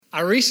I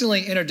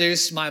recently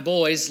introduced my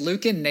boys,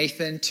 Luke and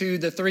Nathan, to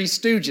the Three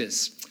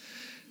Stooges.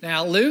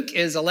 Now, Luke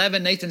is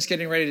 11, Nathan's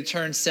getting ready to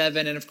turn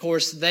 7, and of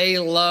course, they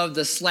love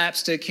the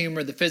slapstick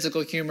humor, the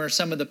physical humor,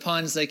 some of the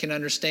puns they can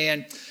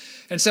understand.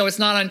 And so it's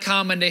not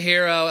uncommon to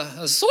hear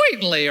a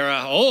certainly or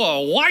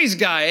a wise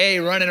guy,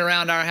 running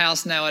around our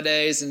house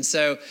nowadays. And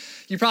so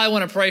you probably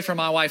want to pray for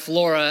my wife,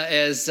 Laura,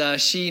 as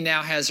she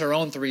now has her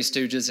own Three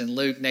Stooges in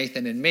Luke,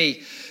 Nathan, and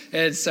me.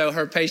 And so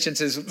her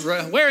patience is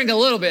wearing a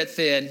little bit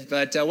thin,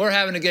 but we're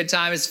having a good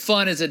time. It's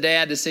fun as a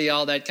dad to see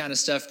all that kind of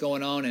stuff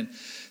going on, and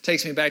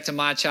takes me back to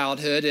my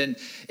childhood. And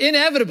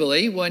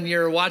inevitably, when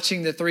you're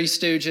watching the Three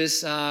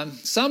Stooges,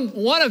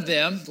 one of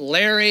them,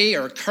 Larry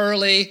or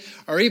Curly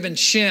or even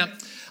Chimp,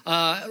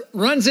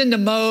 runs into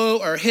Moe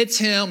or hits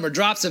him or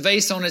drops a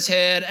vase on his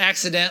head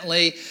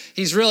accidentally.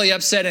 He's really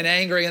upset and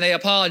angry, and they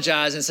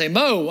apologize and say,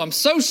 "Moe, I'm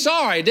so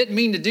sorry. I didn't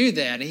mean to do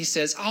that." And he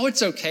says, "Oh,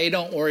 it's okay.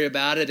 Don't worry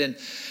about it." And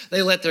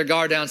they let their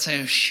guard down,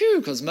 saying, "Shoo,"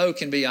 because Moe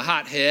can be a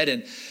hothead.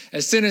 And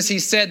as soon as he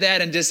said that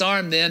and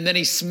disarmed them, then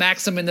he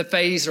smacks them in the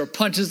face or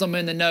punches them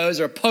in the nose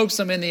or pokes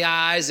them in the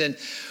eyes. And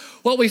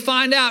what we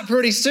find out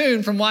pretty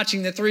soon from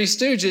watching the Three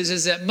Stooges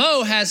is that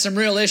Moe has some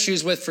real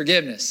issues with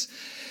forgiveness.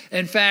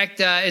 In fact,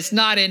 it's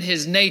not in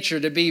his nature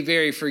to be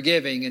very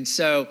forgiving. And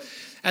so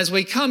as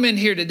we come in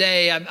here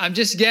today, I'm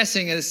just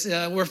guessing as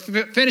we're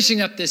finishing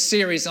up this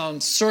series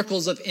on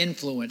circles of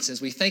influence, as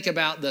we think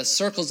about the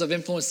circles of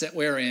influence that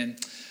we're in.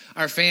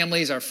 Our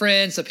families, our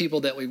friends, the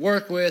people that we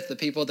work with, the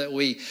people that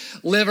we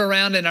live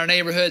around in our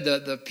neighborhood,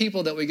 the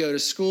people that we go to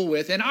school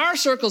with. In our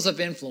circles of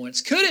influence,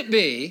 could it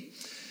be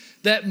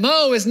that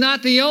Moe is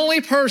not the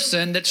only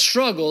person that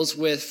struggles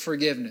with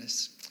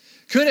forgiveness?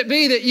 Could it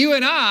be that you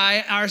and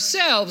I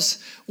ourselves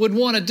would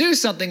want to do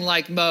something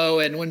like Moe,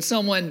 and when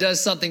someone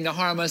does something to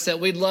harm us, that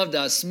we'd love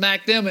to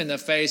smack them in the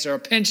face or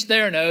pinch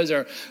their nose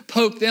or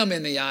poke them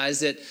in the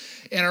eyes, that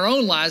in our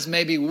own lives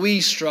maybe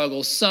we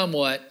struggle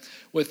somewhat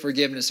with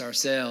forgiveness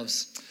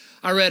ourselves?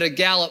 I read a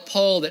Gallup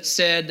poll that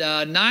said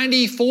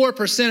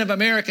 94% of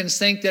Americans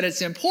think that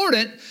it's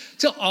important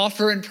to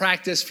offer and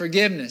practice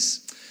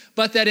forgiveness,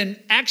 but that in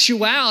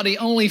actuality,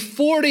 only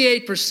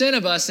 48%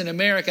 of us in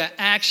America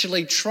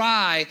actually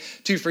try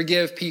to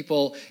forgive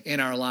people in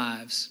our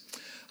lives.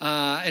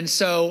 And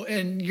so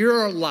in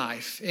your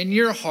life, in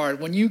your heart,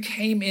 when you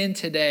came in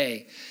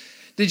today,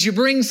 did you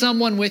bring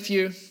someone with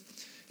you?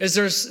 Is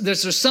there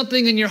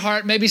something in your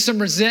heart, maybe some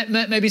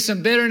resentment, maybe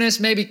some bitterness,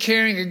 maybe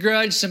carrying a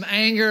grudge, some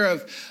anger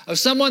of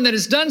someone that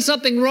has done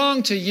something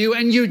wrong to you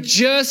and you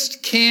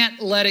just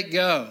can't let it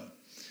go?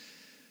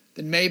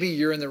 Then maybe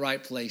you're in the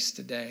right place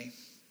today.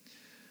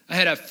 I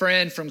had a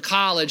friend from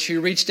college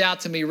who reached out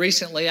to me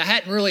recently. I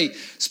hadn't really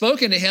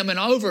spoken to him in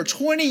over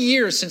 20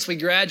 years since we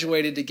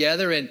graduated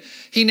together, and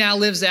he now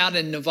lives out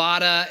in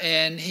Nevada,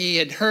 and he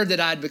had heard that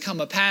I'd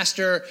become a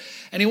pastor,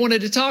 and he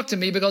wanted to talk to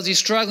me because he's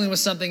struggling with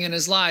something in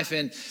his life,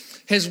 and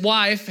his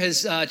wife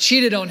has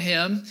cheated on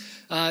him.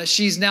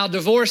 She's now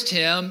divorced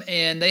him,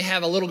 and they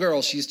have a little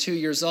girl. She's 2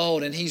 years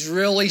old, and he's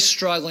really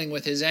struggling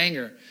with his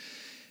anger.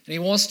 And he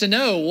wants to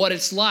know what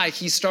it's like.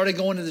 He started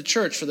going to the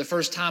church for the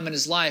first time in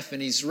his life, and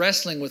he's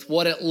wrestling with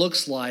what it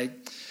looks like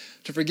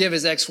to forgive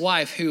his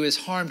ex-wife who has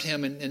harmed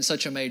him in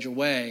such a major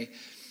way.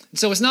 And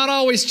so it's not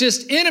always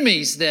just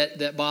enemies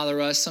that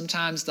bother us.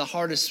 Sometimes the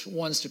hardest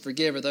ones to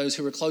forgive are those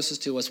who are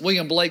closest to us.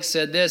 William Blake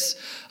said this,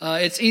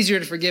 it's easier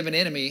to forgive an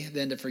enemy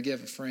than to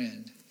forgive a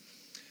friend.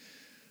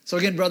 So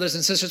again, brothers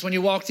and sisters, when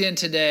you walked in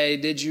today,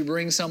 did you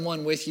bring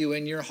someone with you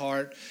in your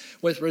heart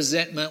with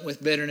resentment,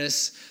 with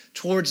bitterness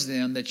towards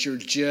them that you're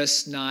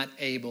just not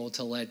able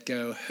to let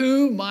go?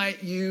 Who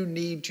might you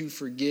need to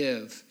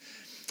forgive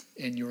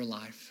in your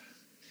life?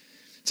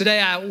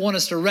 Today, I want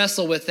us to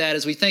wrestle with that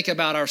as we think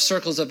about our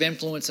circles of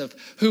influence, of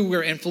who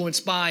we're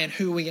influenced by and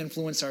who we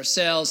influence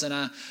ourselves. And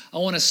I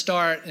want to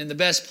start in the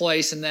best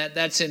place, and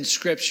that's in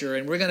Scripture.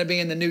 And we're going to be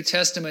in the New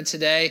Testament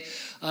today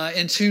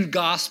in two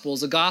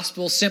Gospels. The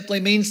Gospel simply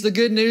means the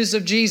good news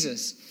of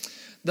Jesus.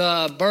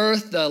 The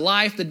birth, the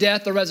life, the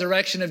death, the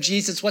resurrection of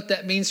Jesus, what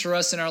that means for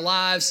us in our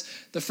lives.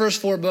 The first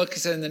 4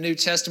 books in the New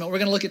Testament. We're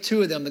going to look at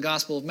 2 of them, the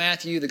Gospel of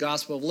Matthew, the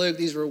Gospel of Luke.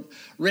 These were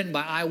written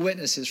by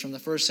eyewitnesses from the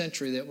first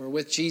century that were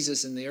with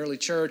Jesus in the early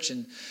church.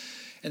 And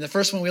the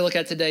first one we look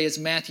at today is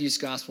Matthew's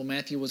Gospel.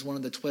 Matthew was one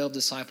of the 12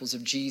 disciples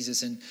of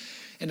Jesus. And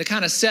to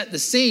kind of set the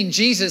scene,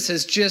 Jesus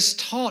has just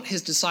taught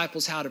his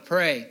disciples how to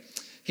pray.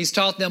 He's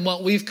taught them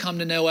what we've come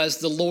to know as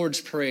the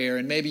Lord's Prayer.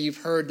 And maybe you've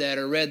heard that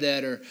or read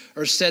that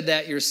or said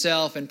that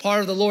yourself. And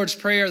part of the Lord's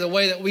Prayer, the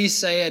way that we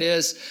say it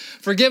is,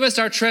 forgive us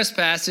our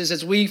trespasses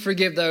as we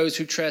forgive those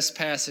who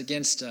trespass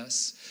against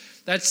us.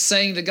 That's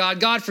saying to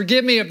God, God,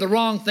 forgive me of the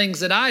wrong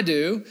things that I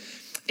do,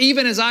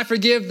 even as I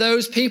forgive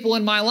those people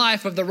in my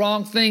life of the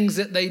wrong things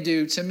that they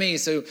do to me.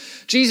 So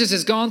Jesus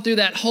has gone through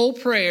that whole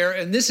prayer,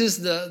 and this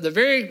is the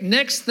very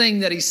next thing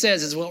that he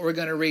says is what we're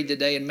going to read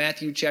today in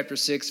Matthew chapter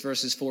 6,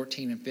 verses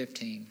 14 and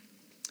 15.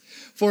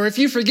 For if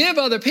you forgive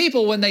other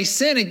people when they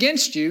sin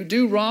against you,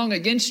 do wrong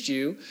against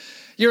you,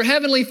 your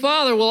heavenly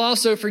Father will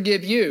also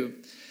forgive you.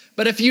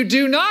 But if you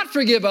do not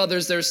forgive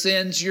others their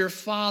sins, your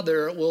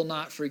Father will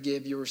not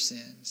forgive your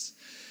sins.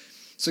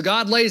 So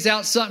God lays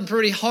out something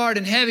pretty hard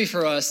and heavy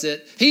for us,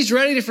 that he's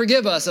ready to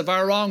forgive us of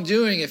our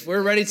wrongdoing. If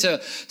we're ready to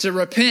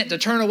repent, to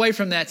turn away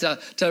from that,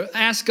 to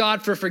ask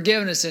God for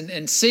forgiveness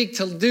and seek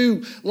to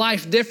do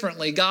life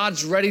differently,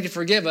 God's ready to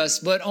forgive us,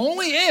 but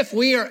only if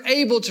we are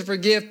able to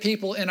forgive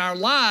people in our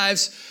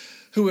lives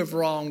who have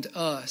wronged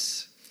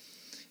us.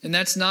 And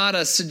that's not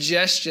a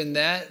suggestion,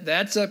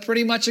 that's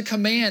pretty much a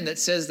command that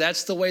says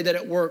that's the way that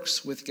it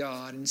works with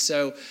God. And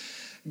so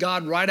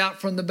God, right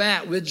out from the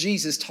bat with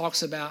Jesus,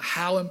 talks about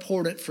how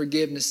important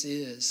forgiveness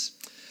is.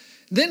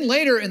 Then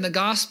later in the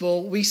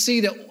gospel, we see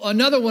that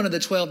another one of the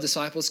 12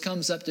 disciples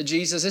comes up to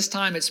Jesus. This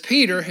time it's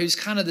Peter, who's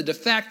kind of the de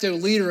facto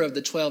leader of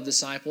the 12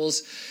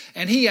 disciples,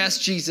 and he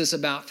asks Jesus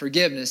about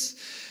forgiveness.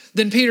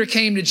 Then Peter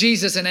came to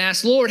Jesus and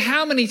asked, Lord,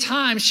 how many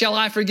times shall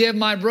I forgive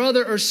my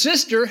brother or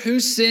sister who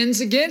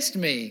sins against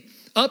me?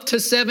 Up to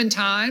 7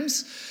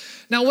 times?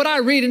 Now, what I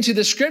read into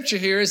the scripture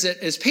here is that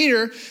as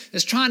Peter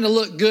is trying to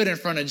look good in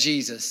front of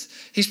Jesus,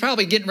 he's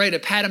probably getting ready to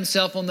pat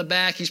himself on the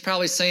back. He's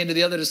probably saying to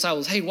the other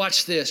disciples, hey,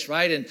 watch this,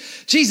 right? And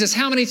Jesus,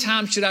 how many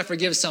times should I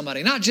forgive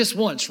somebody? Not just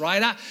once,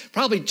 right?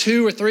 Probably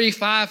 2 or 3,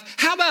 5.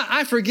 How about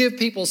I forgive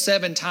people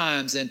 7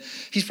 times? And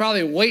he's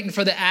probably waiting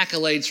for the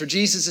accolades for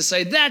Jesus to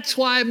say, that's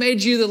why I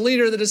made you the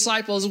leader of the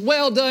disciples.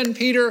 Well done,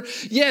 Peter.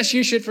 Yes,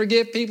 you should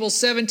forgive people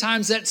 7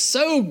 times. That's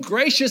so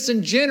gracious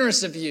and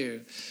generous of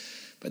you.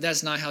 But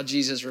that's not how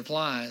Jesus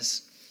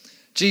replies.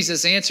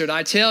 Jesus answered,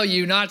 I tell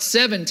you, not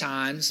 7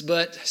 times,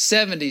 but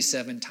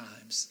 77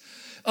 times.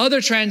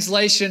 Other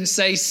translations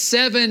say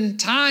 7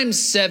 times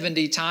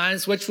 70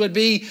 times, which would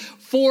be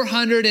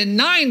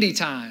 490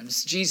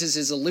 times. Jesus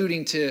is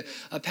alluding to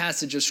a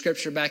passage of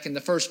scripture back in the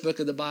first book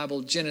of the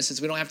Bible,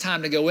 Genesis. We don't have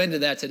time to go into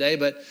that today,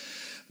 but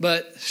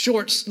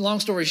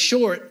long story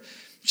short,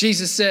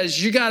 Jesus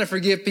says you got to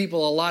forgive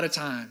people a lot of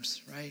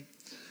times, right?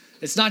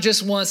 It's not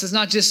just once, it's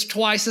not just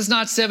twice, it's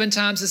not 7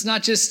 times, it's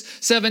not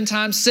just 7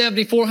 times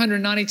 70,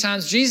 490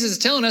 times. Jesus is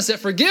telling us that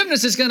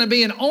forgiveness is going to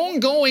be an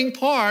ongoing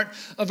part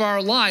of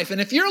our life.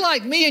 And if you're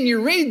like me and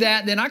you read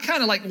that, then I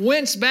kind of like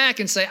wince back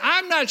and say,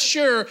 I'm not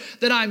sure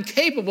that I'm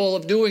capable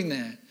of doing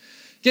that.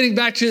 Getting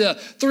back to the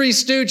Three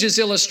Stooges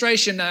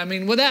illustration, I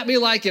mean, would that be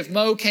like if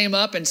Mo came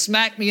up and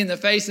smacked me in the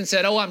face and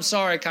said, oh, I'm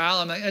sorry, Kyle.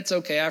 I'm like, it's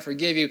okay, I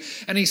forgive you.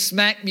 And he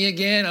smacked me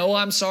again. Oh,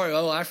 I'm sorry.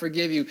 Oh, I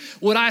forgive you.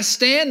 Would I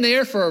stand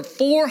there for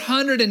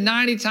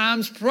 490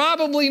 times?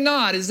 Probably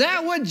not. Is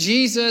that what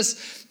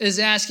Jesus is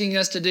asking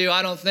us to do?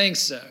 I don't think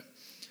so.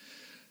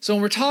 So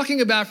when we're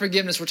talking about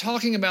forgiveness, we're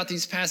talking about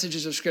these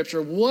passages of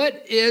Scripture.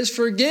 What is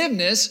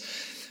forgiveness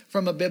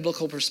from a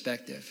biblical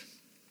perspective?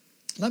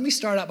 Let me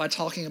start out by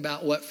talking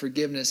about what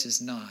forgiveness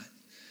is not.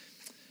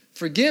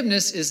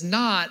 Forgiveness is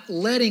not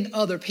letting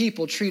other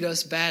people treat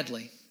us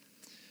badly.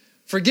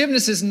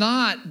 Forgiveness is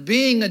not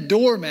being a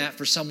doormat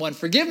for someone.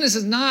 Forgiveness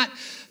is not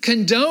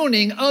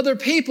condoning other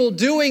people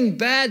doing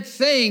bad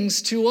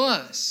things to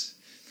us.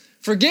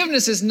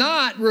 Forgiveness is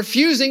not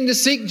refusing to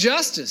seek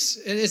justice.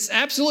 It's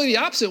absolutely the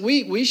opposite.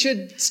 We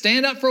should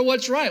stand up for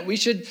what's right. We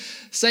should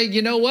say,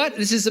 you know what?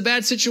 This is a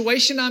bad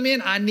situation I'm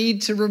in. I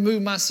need to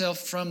remove myself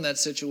from that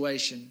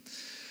situation.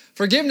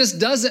 Forgiveness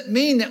doesn't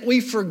mean that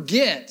we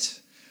forget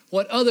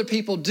what other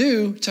people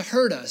do to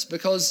hurt us,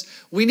 because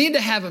we need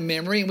to have a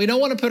memory and we don't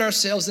want to put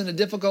ourselves in a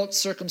difficult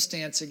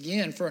circumstance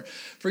again.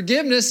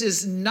 Forgiveness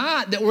is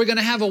not that we're going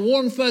to have a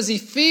warm, fuzzy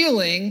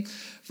feeling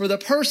for the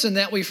person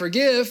that we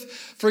forgive.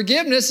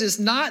 Forgiveness is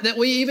not that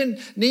we even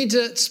need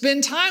to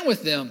spend time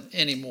with them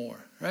anymore,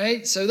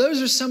 right? So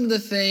those are some of the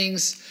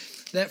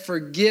things that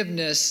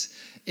forgiveness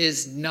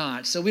is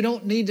not. So we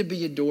don't need to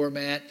be a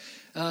doormat.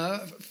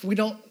 We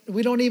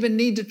don't even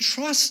need to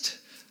trust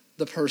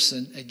the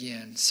person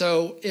again.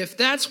 So if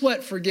that's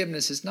what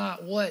forgiveness is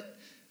not, what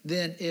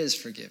then is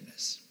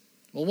forgiveness?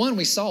 Well, one,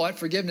 we saw it.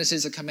 Forgiveness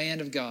is a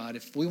command of God.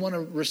 If we want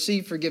to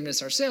receive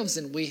forgiveness ourselves,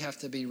 then we have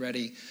to be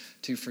ready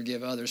to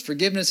forgive others.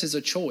 Forgiveness is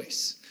a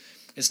choice.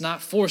 It's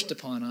not forced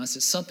upon us.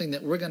 It's something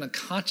that we're going to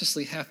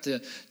consciously have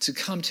to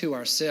come to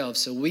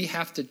ourselves. So we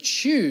have to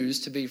choose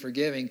to be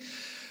forgiving.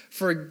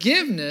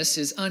 Forgiveness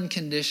is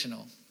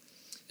unconditional.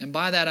 And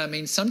by that I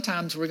mean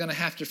sometimes we're going to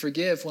have to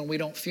forgive when we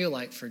don't feel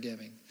like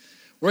forgiving.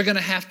 We're going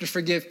to have to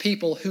forgive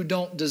people who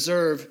don't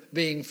deserve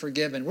being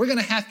forgiven. We're going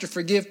to have to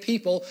forgive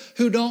people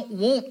who don't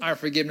want our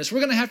forgiveness. We're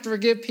going to have to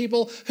forgive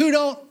people who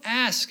don't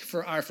ask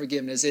for our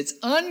forgiveness. It's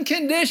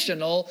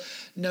unconditional,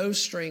 no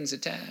strings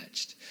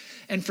attached.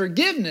 And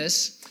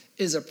forgiveness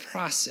is a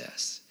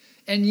process.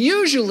 And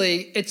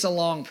usually it's a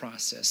long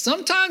process.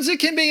 Sometimes it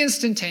can be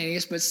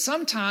instantaneous, but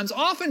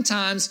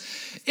oftentimes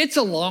it's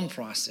a long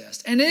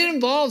process. And it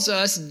involves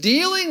us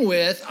dealing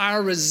with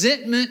our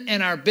resentment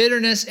and our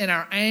bitterness and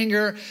our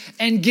anger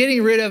and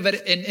getting rid of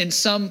it in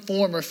some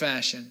form or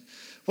fashion.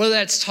 Whether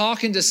that's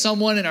talking to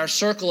someone in our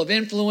circle of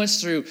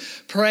influence, through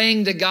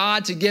praying to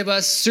God to give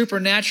us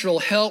supernatural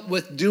help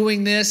with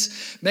doing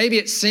this. Maybe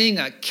it's seeing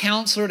a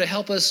counselor to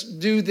help us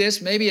do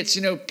this. Maybe it's,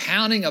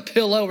 pounding a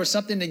pillow or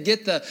something to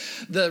get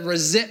the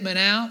resentment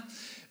out.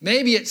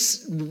 Maybe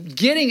it's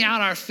getting out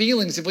our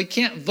feelings if we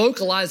can't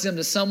vocalize them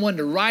to someone,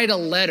 to write a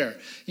letter,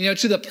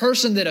 to the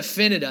person that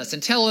offended us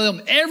and tell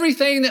them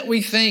everything that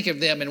we think of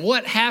them and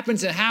what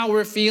happens and how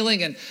we're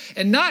feeling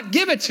and not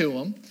give it to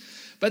them,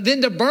 but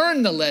then to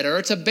burn the letter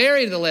or to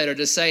bury the letter,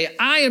 to say,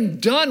 I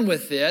am done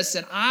with this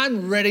and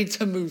I'm ready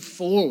to move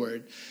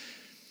forward.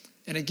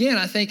 And again,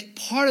 I think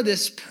part of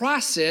this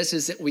process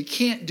is that we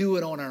can't do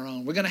it on our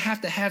own. We're going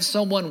to have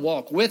someone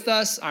walk with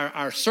us,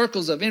 our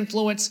circles of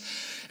influence,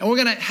 and we're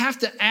going to have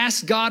to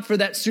ask God for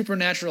that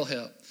supernatural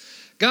help.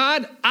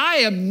 God, I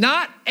am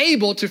not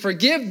able to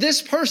forgive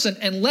this person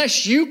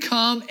unless you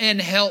come and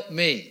help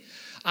me.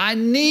 I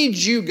need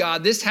you,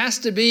 God. This has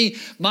to be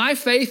my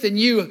faith in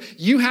you.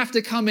 You have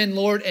to come in,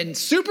 Lord, and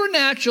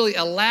supernaturally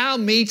allow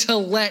me to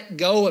let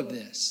go of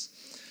this.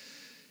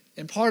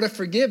 And part of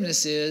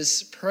forgiveness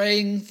is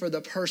praying for the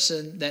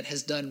person that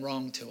has done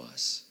wrong to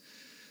us.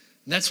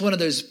 And that's one of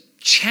those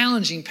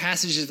challenging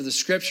passages of the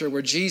scripture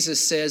where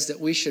Jesus says that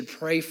we should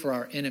pray for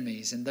our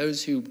enemies and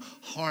those who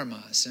harm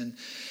us.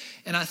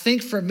 And I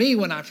think for me,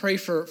 when I pray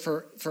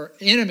for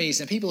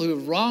enemies and people who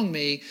have wronged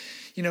me,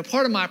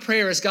 part of my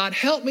prayer is, God,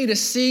 help me to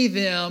see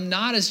them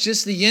not as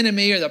just the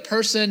enemy or the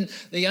person,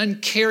 the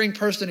uncaring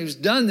person who's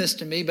done this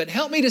to me, but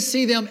help me to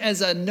see them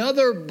as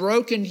another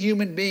broken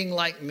human being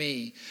like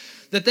me.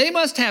 That they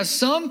must have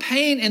some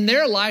pain in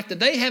their life that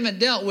they haven't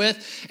dealt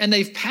with, and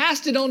they've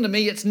passed it on to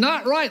me. It's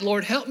not right,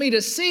 Lord. Help me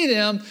to see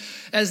them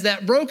as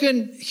that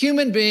broken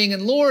human being.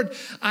 And Lord,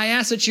 I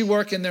ask that you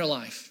work in their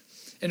life.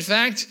 In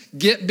fact,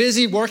 get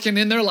busy working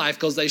in their life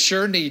because they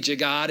sure need you,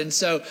 God. And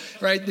so,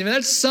 right,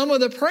 that's some of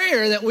the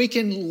prayer that we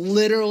can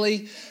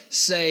literally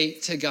say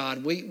to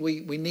God. We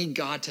need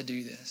God to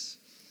do this.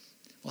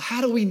 Well,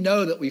 how do we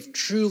know that we've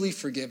truly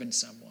forgiven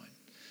someone?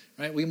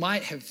 Right? We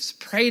might have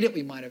prayed it,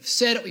 we might have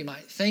said it, we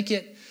might think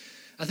it.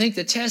 I think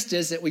the test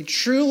is that we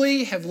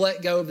truly have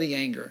let go of the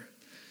anger.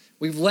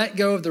 We've let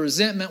go of the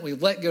resentment,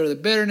 we've let go of the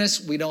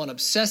bitterness, we don't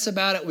obsess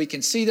about it, we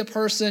can see the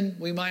person,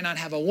 we might not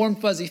have a warm,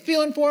 fuzzy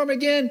feeling for them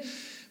again,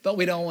 but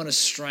we don't want to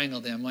strangle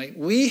them. Like,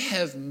 we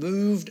have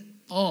moved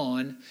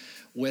on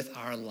with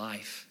our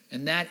life,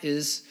 and that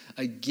is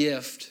a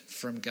gift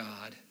from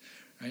God.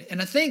 Right?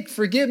 And I think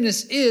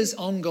forgiveness is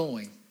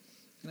ongoing.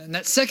 And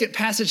that second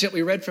passage that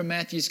we read from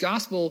Matthew's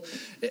gospel,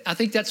 I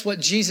think that's what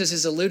Jesus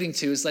is alluding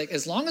to. Is like,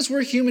 as long as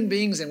we're human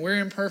beings and we're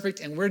imperfect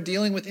and we're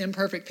dealing with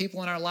imperfect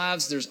people in our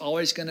lives, there's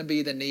always going to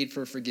be the need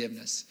for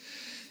forgiveness.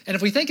 And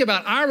if we think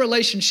about our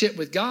relationship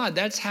with God,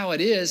 that's how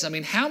it is. I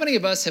mean, how many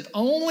of us have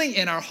only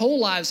in our whole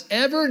lives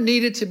ever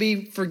needed to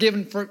be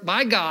forgiven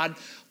by God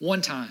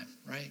one time,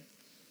 right?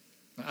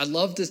 I'd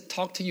love to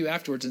talk to you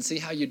afterwards and see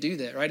how you do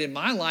that, right? In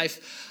my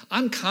life,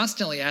 I'm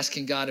constantly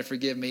asking God to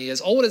forgive me. As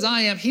old as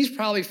I am, he's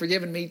probably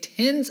forgiven me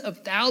tens of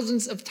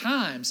thousands of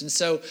times. And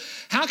so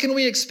how can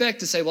we expect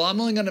to say, well, I'm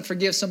only going to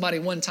forgive somebody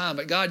one time,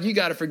 but God, you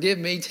got to forgive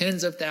me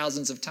tens of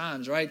thousands of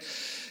times, right?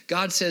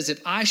 God says,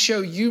 if I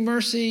show you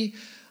mercy,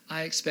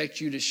 I expect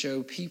you to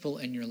show people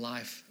in your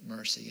life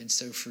mercy. And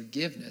so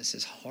forgiveness,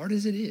 as hard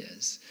as it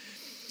is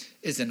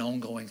an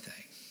ongoing thing.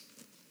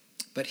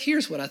 But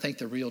here's what I think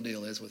the real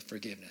deal is with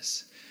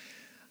forgiveness.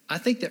 I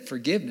think that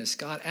forgiveness,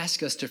 God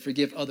asks us to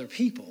forgive other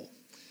people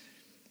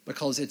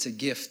because it's a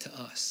gift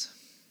to us.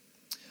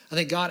 I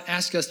think God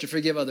asks us to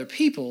forgive other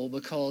people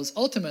because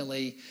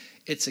ultimately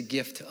it's a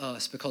gift to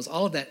us, because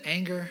all of that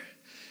anger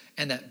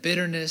and that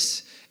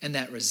bitterness and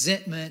that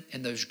resentment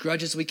and those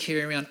grudges we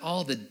carry around,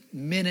 all the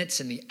minutes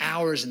and the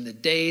hours and the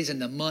days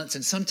and the months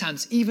and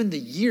sometimes even the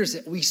years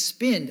that we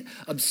spend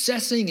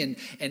obsessing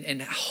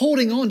and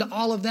holding on to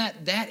all of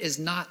that, that is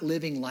not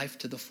living life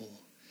to the full.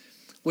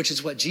 Which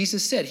is what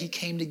Jesus said he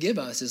came to give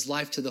us, is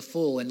life to the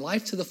full. And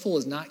life to the full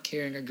is not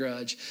carrying a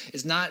grudge.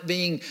 It's not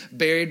being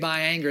buried by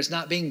anger. It's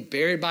not being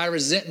buried by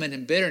resentment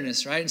and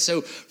bitterness, right? And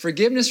so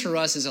forgiveness for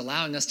us is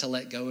allowing us to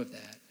let go of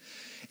that.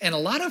 And a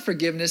lot of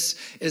forgiveness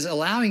is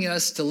allowing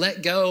us to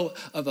let go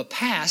of a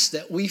past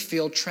that we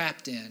feel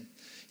trapped in.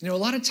 A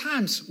lot of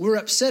times we're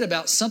upset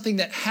about something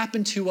that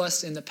happened to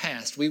us in the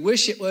past. We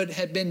wish it would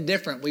have been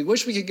different. We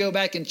wish we could go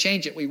back and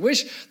change it. We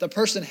wish the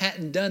person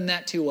hadn't done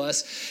that to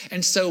us.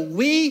 And so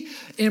we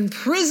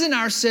imprison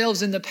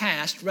ourselves in the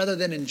past rather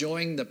than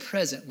enjoying the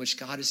present, which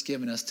God has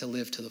given us to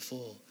live to the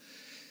full.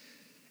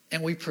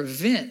 And we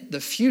prevent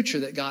the future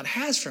that God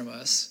has from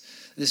us,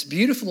 this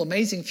beautiful,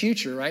 amazing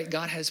future, right?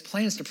 God has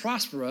plans to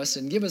prosper us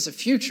and give us a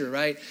future,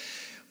 right?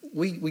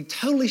 We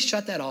totally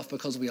shut that off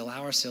because we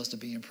allow ourselves to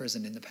be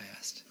imprisoned in the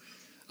past.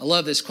 I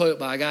love this quote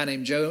by a guy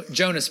named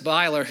Jonas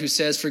Byler, who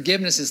says,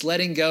 forgiveness is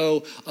letting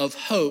go of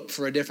hope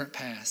for a different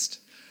past,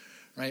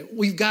 right?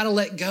 We've got to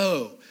let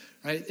go,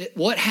 right?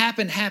 What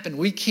happened, happened.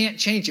 We can't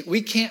change it.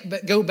 We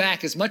can't go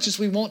back as much as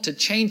we want to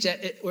change that.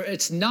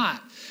 It's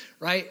not,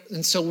 right?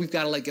 And so we've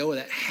got to let go of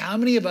that. How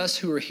many of us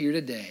who are here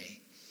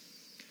today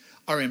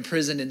are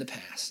imprisoned in the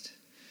past?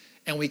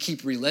 And we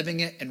keep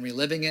reliving it and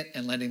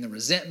letting the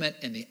resentment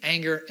and the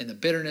anger and the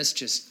bitterness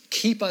just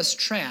keep us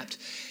trapped.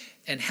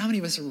 And how many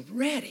of us are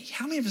ready?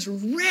 How many of us are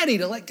ready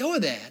to let go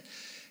of that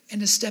and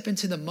to step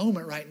into the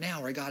moment right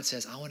now where God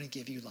says, I want to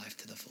give you life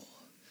to the full?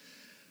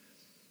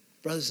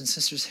 brothers and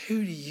sisters,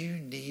 who do you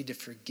need to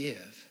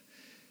forgive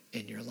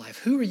in your life?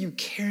 Who are you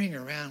carrying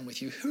around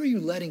with you? Who are you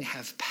letting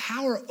have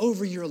power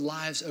over your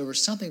lives over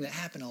something that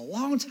happened a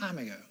long time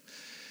ago?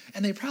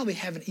 And they probably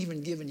haven't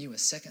even given you a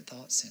second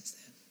thought since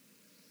then.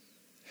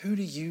 Who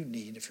do you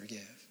need to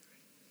forgive?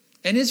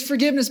 And is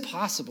forgiveness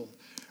possible?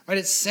 Right?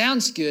 It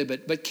sounds good,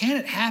 but can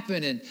it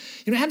happen? And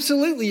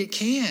absolutely it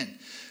can.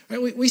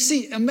 Right? We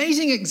see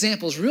amazing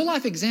examples, real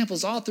life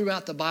examples all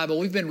throughout the Bible.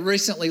 We've been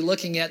recently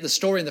looking at the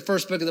story in the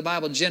first book of the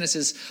Bible,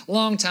 Genesis, a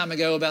long time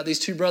ago about these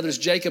two brothers,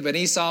 Jacob and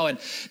Esau. And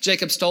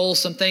Jacob stole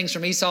some things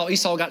from Esau.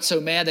 Esau got so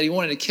mad that he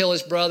wanted to kill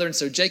his brother. And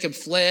so Jacob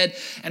fled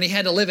and he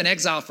had to live in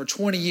exile for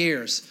 20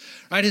 years.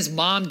 Right? His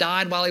mom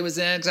died while he was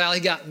in exile.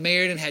 He got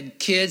married and had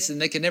kids, and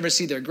they could never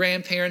see their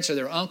grandparents or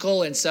their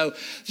uncle. And so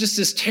just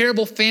this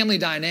terrible family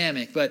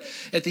dynamic. But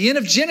at the end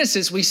of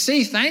Genesis, we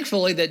see,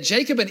 thankfully, that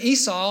Jacob and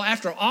Esau,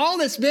 after all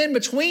that's been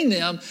between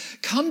them,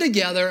 come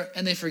together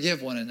and they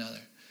forgive one another.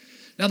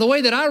 Now, the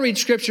way that I read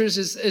scriptures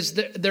is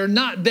they're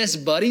not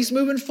best buddies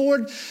moving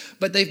forward,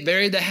 but they've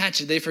buried the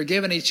hatchet. They've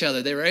forgiven each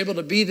other. They were able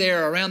to be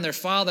there around their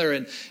father,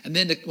 and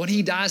then when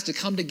he dies, to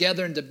come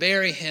together and to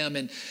bury him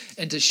and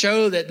to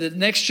show that the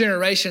next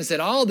generations that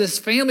all this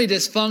family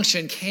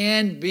dysfunction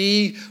can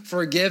be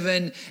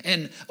forgiven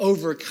and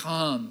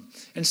overcome.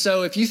 And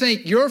so if you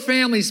think your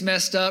family's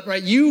messed up,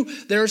 right,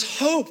 there's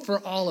hope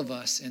for all of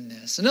us in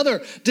this. Another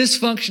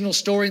dysfunctional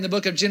story in the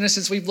book of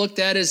Genesis we've looked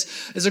at is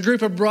a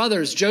group of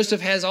brothers.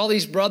 Joseph has all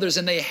these brothers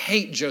and they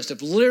hate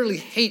Joseph, literally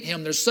hate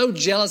him. They're so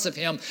jealous of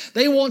him.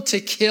 They want to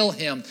kill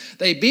him.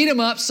 They beat him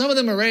up. Some of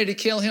them are ready to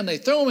kill him. They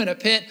throw him in a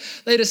pit.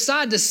 They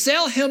decide to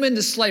sell him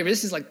into slavery.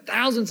 This is like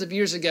thousands of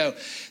years ago.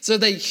 So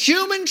they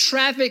human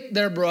traffic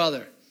their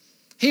brother.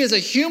 He is a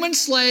human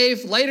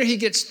slave. Later, he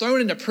gets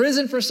thrown into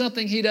prison for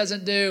something he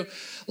doesn't do.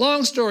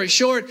 Long story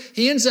short,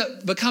 he ends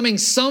up becoming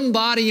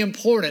somebody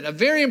important, a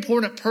very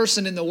important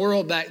person in the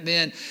world back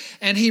then.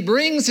 And he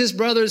brings his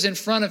brothers in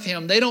front of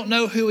him. They don't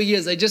know who he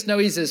is. They just know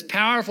he's this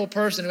powerful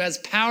person who has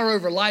power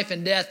over life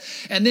and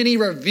death. And then he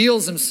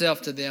reveals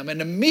himself to them.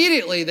 And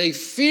immediately they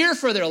fear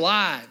for their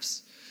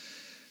lives.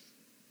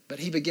 But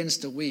he begins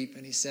to weep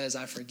and he says,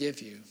 I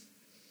forgive you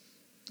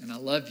and I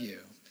love you.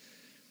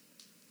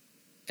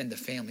 And the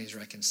family is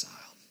reconciled.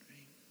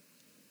 Right?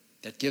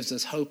 That gives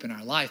us hope in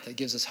our life. That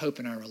gives us hope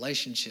in our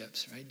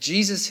relationships. Right?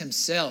 Jesus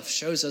himself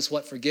shows us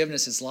what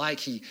forgiveness is like.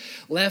 He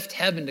left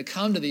heaven to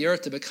come to the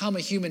earth, to become a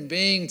human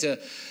being, to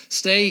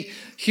stay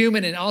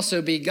human and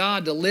also be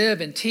God, to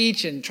live and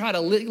teach and try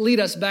to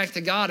lead us back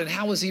to God. And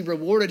how was he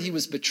rewarded? He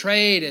was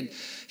betrayed and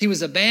he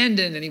was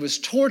abandoned and he was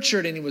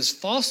tortured and he was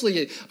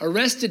falsely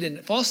arrested and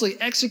falsely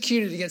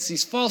executed against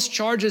these false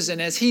charges. And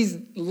as he's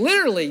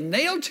literally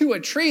nailed to a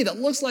tree that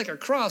looks like a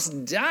cross,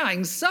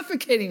 dying,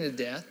 suffocating to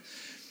death,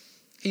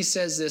 he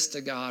says this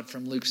to God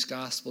from Luke's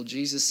gospel.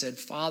 Jesus said,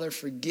 Father,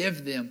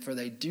 forgive them, for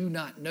they do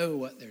not know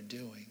what they're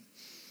doing.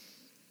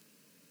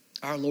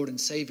 Our Lord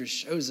and Savior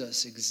shows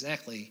us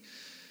exactly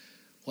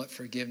what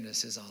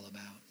forgiveness is all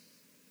about.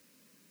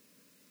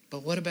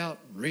 But what about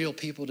real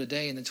people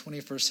today in the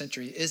 21st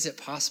century? Is it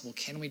possible?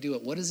 Can we do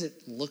it? What does it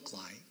look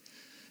like?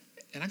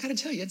 And I got to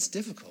tell you, it's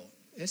difficult.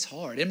 It's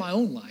hard in my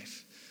own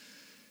life.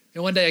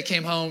 One day I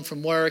came home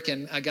from work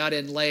and I got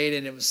in late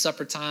and it was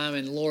supper time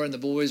and Laura and the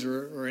boys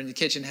were in the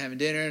kitchen having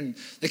dinner and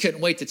they couldn't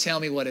wait to tell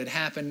me what had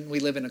happened. We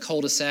live in a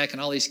cul-de-sac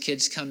and all these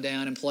kids come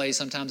down and play.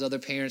 Sometimes other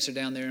parents are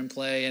down there and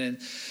play. And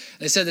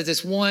they said that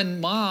this one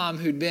mom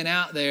who'd been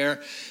out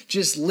there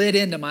just lit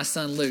into my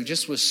son Luke,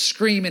 just was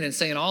screaming and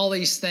saying all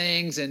these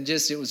things and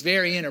just it was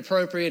very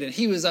inappropriate. And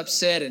he was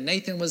upset and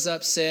Nathan was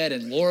upset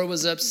and Laura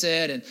was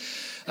upset. And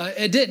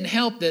it didn't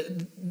help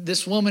that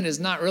this woman is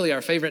not really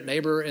our favorite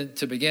neighbor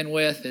to begin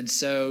with. And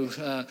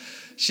so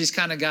she's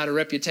kind of got a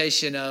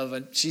reputation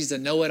of she's a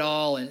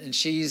know-it-all and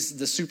she's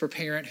the super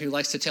parent who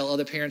likes to tell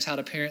other parents how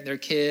to parent their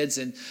kids.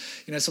 And,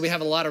 so we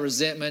have a lot of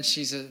resentment.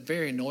 She's a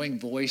very annoying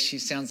voice. She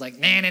sounds like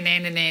na na na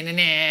na na na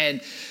na,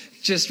 and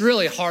just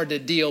really hard to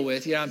deal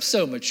with. I'm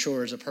so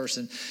mature as a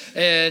person.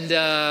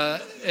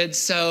 And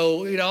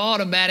so,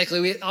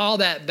 automatically all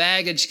that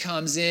baggage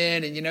comes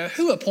in and,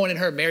 who appointed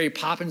her Mary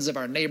Poppins of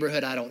our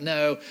neighborhood? I don't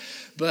know.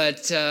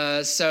 But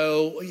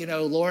so,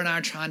 Laura and I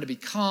are trying to be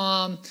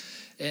calm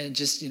and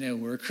just,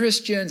 we're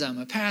Christians. I'm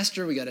a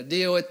pastor. We got to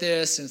deal with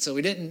this. And so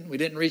we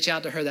didn't reach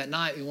out to her that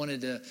night. We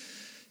wanted to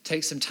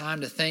take some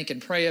time to think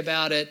and pray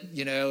about it,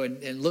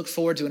 and look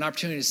forward to an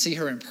opportunity to see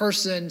her in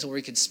person so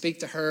we could speak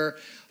to her,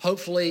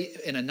 hopefully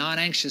in a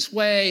non-anxious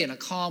way, in a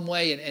calm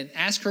way, and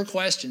ask her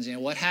questions.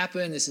 What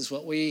happened? This is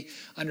what we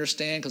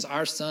understand because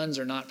our sons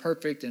are not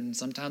perfect and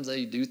sometimes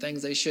they do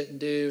things they shouldn't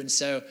do. And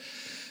so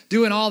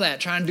doing all that,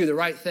 trying to do the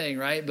right thing,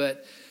 right?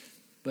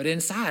 But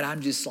inside,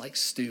 I'm just like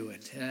stewing.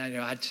 And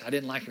I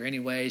didn't like her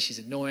anyway. She's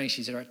annoying.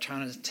 She's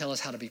trying to tell us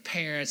how to be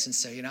parents. And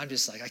so, I'm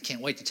just like, I can't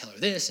wait to tell her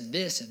this and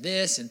this and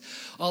this and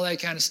all that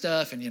kind of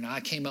stuff. And, I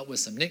came up with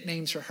some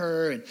nicknames for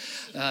her.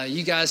 And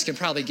you guys can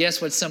probably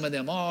guess what some of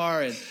them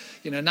are. And,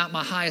 not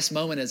my highest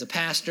moment as a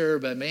pastor,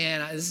 but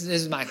man, this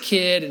is my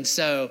kid. And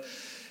so,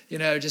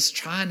 just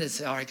trying to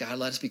say, all right, God,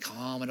 let us be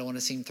calm. I don't want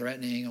to seem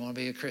threatening. I want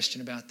to be a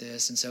Christian about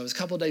this. And so it was a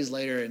couple of days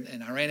later,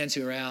 and I ran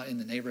into her out in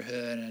the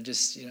neighborhood, and I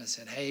just,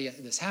 said, hey,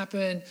 this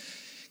happened.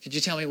 Could you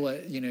tell me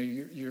what,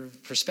 your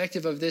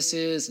perspective of this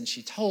is? And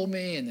she told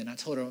me, and then I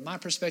told her what my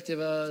perspective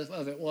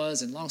of it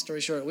was. And long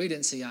story short, we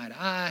didn't see eye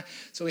to eye.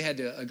 So we had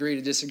to agree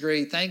to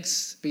disagree.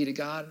 Thanks be to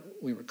God,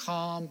 we were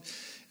calm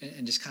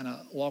and just kind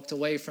of walked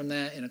away from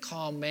that in a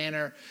calm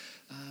manner.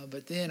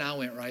 But then I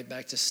went right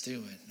back to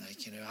stewing.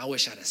 I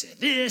wish I'd have said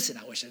this, and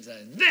I wish I'd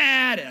done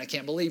that, and I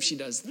can't believe she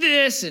does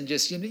this, and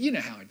just, you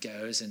know how it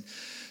goes. And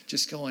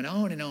just going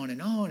on and on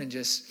and on, and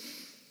just...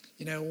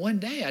 one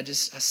day I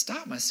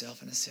stopped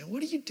myself and I said,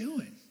 what are you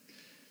doing?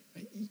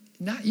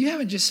 You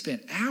haven't just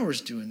spent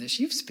hours doing this.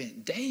 You've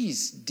spent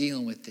days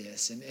dealing with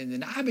this. And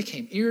then I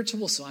became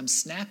irritable, so I'm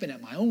snapping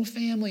at my own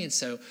family. And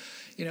so,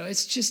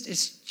 it's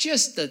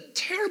just a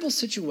terrible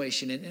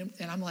situation.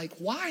 And I'm like,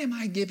 why am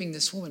I giving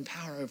this woman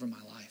power over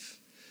my life?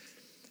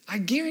 I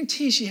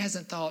guarantee she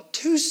hasn't thought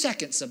 2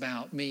 seconds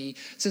about me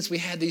since we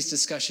had these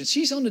discussions.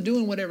 She's on to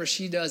doing whatever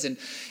she does. And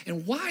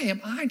why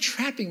am I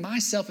trapping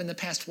myself in the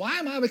past? Why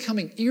am I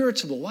becoming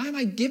irritable? Why am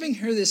I giving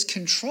her this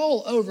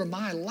control over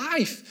my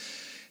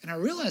life? And I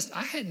realized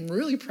I hadn't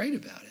really prayed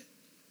about it.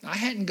 I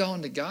hadn't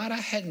gone to God. I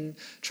hadn't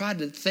tried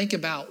to think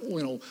about,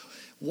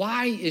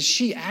 why is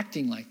she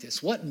acting like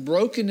this? What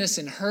brokenness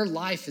in her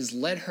life has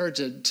led her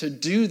to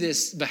do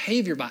this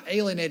behavior by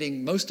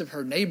alienating most of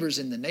her neighbors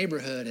in the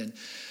neighborhood? And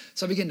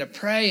so I began to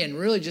pray, and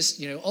really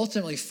just,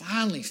 ultimately,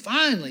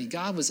 finally,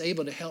 God was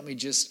able to help me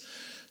just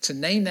to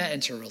name that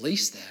and to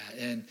release that.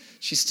 And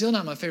she's still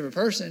not my favorite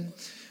person.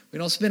 We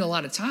don't spend a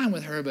lot of time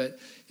with her, but,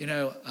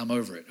 I'm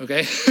over it,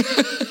 okay?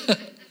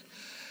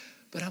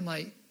 But I'm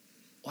like,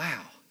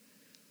 wow,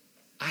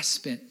 I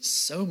spent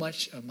so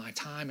much of my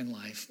time in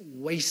life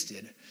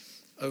wasted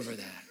over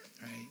that,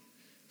 right?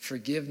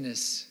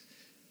 Forgiveness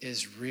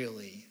is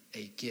really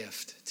a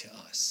gift to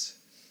us.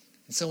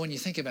 And so when you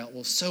think about,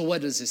 well, so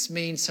what does this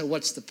mean? So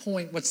what's the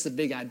point? What's the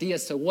big idea?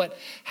 So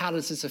how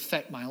does this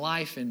affect my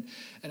life? And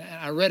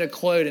I read a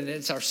quote, and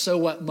it's our so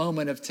what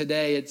moment of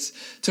today. It's,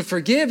 to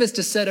forgive is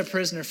to set a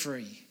prisoner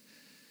free,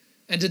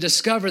 and to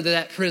discover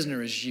that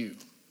prisoner is you.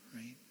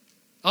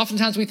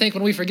 Oftentimes we think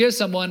when we forgive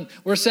someone,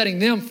 we're setting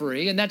them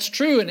free, and that's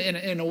true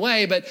in a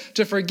way, but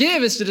to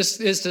forgive is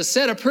to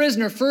set a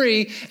prisoner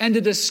free and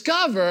to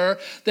discover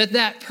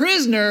that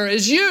prisoner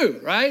is you,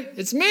 right?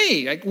 It's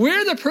me.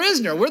 We're the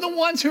prisoner. We're the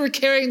ones who are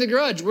carrying the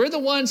grudge. We're the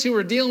ones who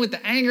are dealing with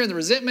the anger, the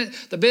resentment,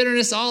 the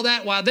bitterness, all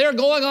that, while they're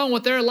going on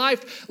with their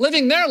life,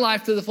 living their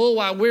life to the full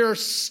while we're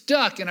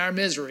stuck in our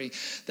misery.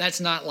 That's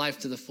not life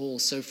to the full.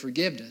 So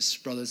forgiveness,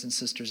 brothers and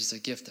sisters, is a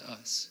gift to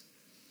us.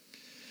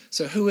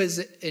 So who is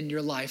it in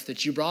your life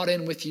that you brought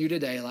in with you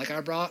today, like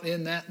I brought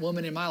in that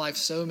woman in my life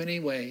so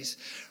many ways,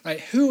 right?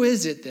 Who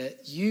is it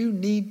that you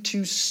need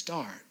to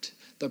start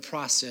the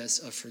process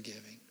of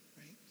forgiving?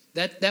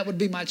 Right? That would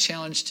be my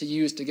challenge to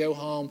you, is to go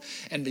home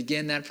and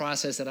begin that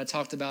process that I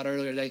talked about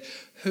earlier today.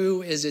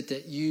 Who is it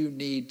that you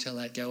need to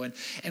let go? And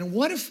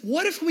what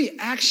if we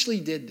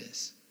actually did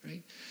this,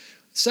 right?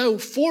 So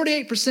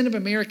 48% of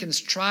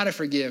Americans try to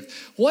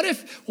forgive. What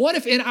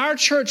if in our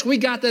church we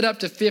got that up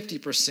to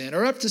 50%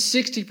 or up to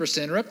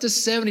 60% or up to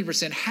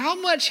 70%? How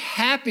much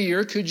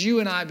happier could you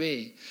and I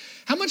be?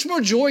 How much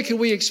more joy could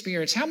we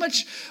experience? How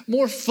much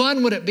more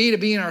fun would it be to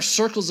be in our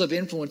circles of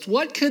influence?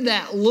 What could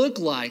that look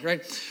like,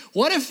 right?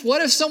 What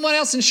if someone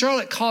else in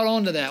Charlotte caught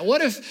on to that?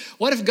 What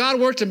if God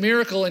worked a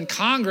miracle and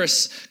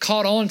Congress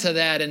caught on to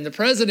that, and the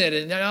president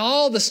and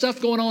all the stuff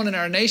going on in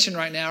our nation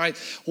right now, right?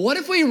 What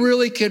if we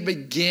really could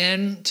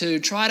begin to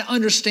try to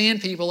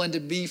understand people and to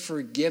be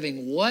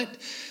forgiving? What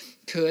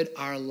could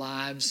our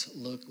lives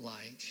look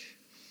like?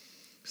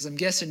 Because I'm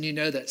guessing you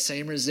know that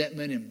same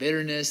resentment and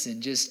bitterness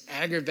and just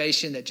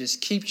aggravation that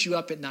just keeps you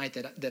up at night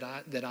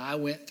that I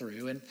went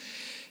through.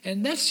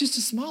 And that's just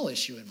a small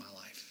issue in my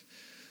life.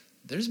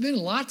 There's been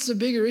lots of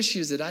bigger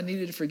issues that I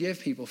needed to forgive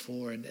people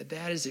for, and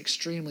that is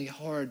extremely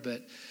hard.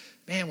 But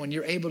man, when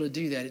you're able to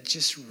do that, it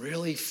just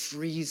really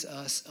frees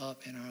us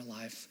up in our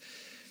life.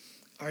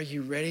 Are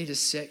you ready to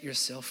set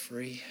yourself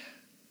free?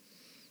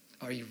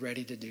 Are you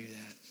ready to do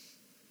that?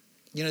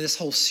 This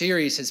whole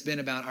series has been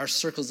about our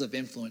circles of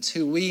influence,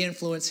 who we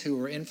influence, who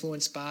we're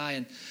influenced by.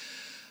 And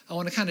I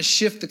want to kind of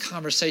shift the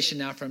conversation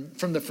now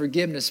from the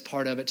forgiveness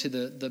part of it to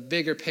the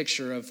bigger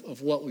picture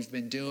of what we've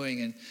been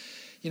doing. And,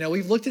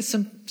 we've looked at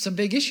some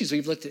big issues.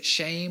 We've looked at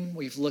shame.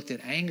 We've looked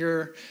at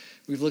anger.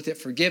 We've looked at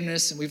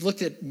forgiveness. And we've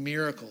looked at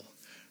miracle,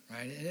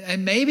 right?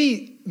 And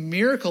maybe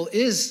miracle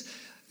is,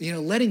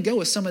 letting go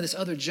of some of this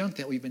other junk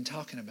that we've been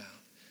talking about,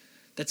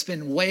 that's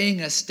been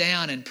weighing us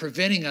down and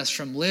preventing us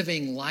from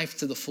living life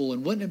to the full.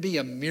 And wouldn't it be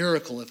a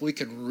miracle if we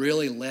could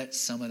really let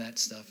some of that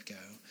stuff go?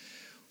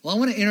 Well, I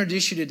want to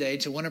introduce you today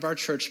to one of our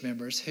church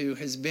members who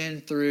has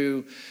been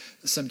through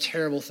some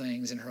terrible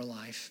things in her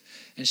life.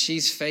 And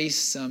she's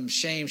faced some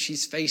shame.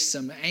 She's faced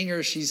some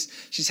anger.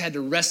 She's had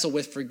to wrestle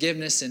with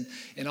forgiveness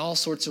in all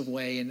sorts of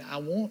ways. And I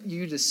want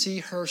you to see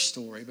her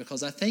story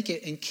because I think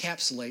it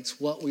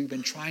encapsulates what we've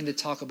been trying to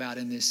talk about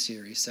in this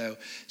series. So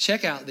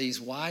check out these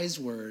wise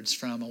words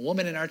from a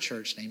woman in our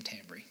church named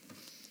Tambry.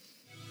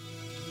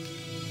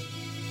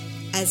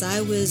 As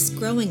I was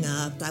growing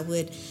up, I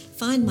would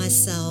find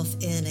myself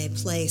in a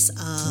place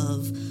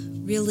of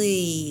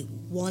really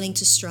wanting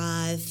to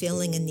strive,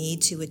 feeling a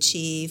need to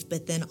achieve,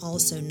 but then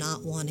also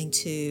not wanting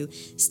to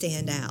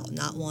stand out,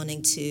 not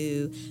wanting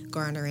to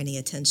garner any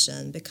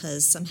attention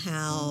because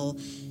somehow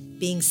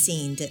being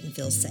seen didn't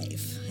feel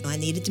safe. I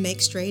needed to make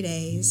straight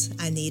A's.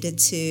 I needed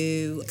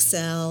to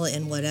excel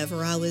in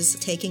whatever I was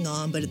taking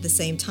on, but at the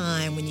same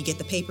time, when you get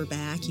the paper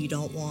back, you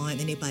don't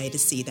want anybody to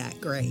see that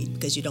grade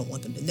because you don't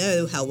want them to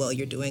know how well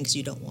you're doing because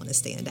you don't want to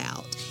stand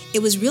out.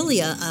 It was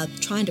really a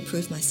trying to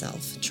prove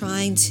myself,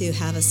 trying to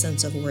have a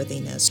sense of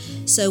worthiness.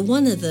 So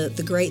one of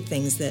the great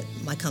things that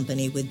my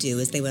company would do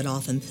is they would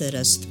often put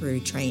us through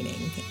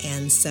training.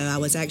 And so I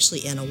was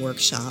actually in a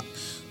workshop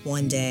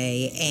one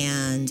day,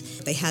 and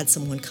they had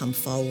someone come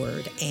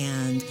forward,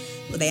 and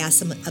they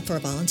asked them for a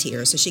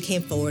volunteer. So she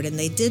came forward, and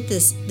they did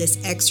this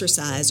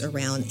exercise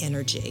around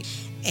energy.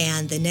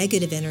 And the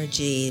negative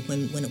energy,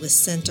 when it was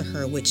sent to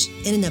her, which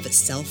in and of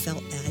itself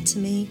felt bad to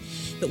me,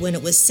 but when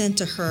it was sent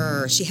to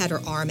her, she had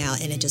her arm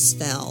out, and it just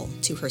fell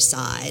to her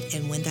side.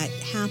 And when that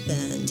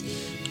happened,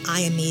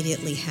 I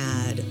immediately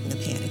had a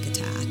panic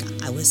attack.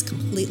 I was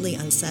completely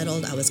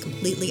unsettled. I was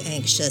completely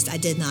anxious. I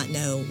did not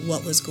know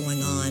what was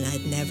going on.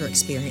 I'd never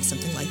experienced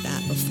something like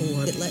that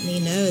before. It let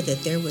me know that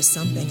there was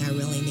something I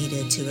really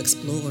needed to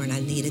explore, and I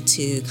needed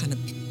to kind of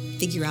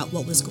figure out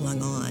what was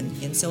going on.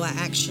 And so I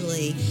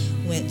actually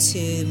went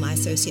to my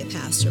associate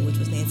pastor, which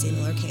was Nancy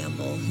Miller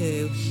Campbell,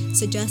 who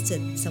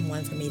suggested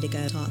someone for me to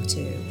go talk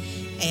to.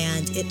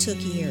 And it took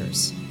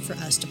years for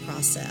us to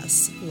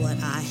process what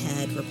I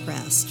had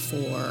repressed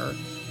for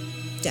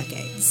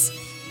decades.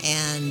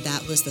 And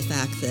that was the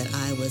fact that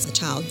I was a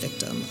child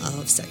victim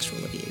of sexual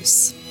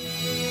abuse.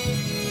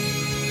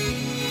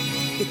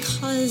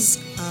 Because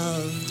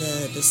of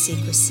the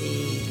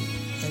secrecy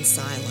and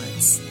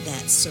silence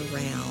that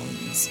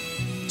surrounds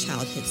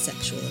childhood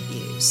sexual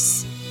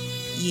abuse,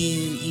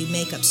 you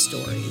make up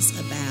stories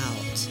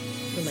about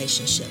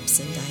relationships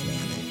and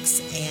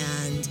dynamics.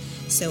 And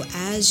so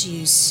as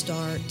you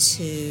start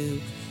to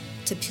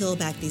peel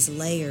back these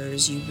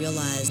layers, you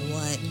realize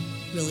what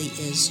really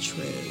is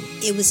true.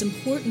 It was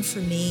important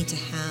for me to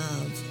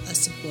have a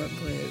support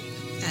group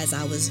as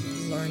I was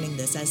learning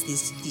this, as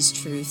these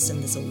truths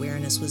and this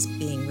awareness was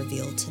being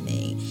revealed to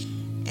me.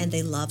 And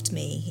they loved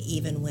me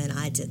even when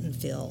I didn't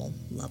feel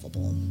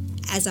lovable.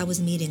 As I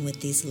was meeting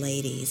with these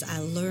ladies, I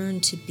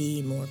learned to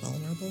be more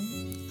vulnerable.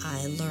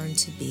 I learned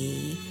to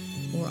be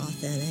more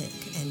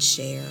authentic and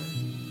share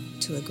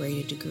to a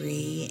greater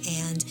degree,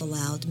 and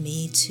allowed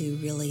me to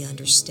really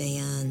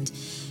understand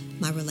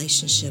my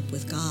relationship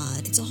with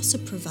God. It's also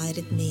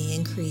provided me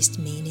increased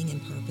meaning and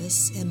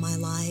purpose in my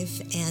life.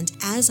 And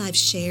as I've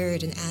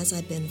shared and as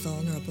I've been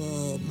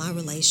vulnerable, my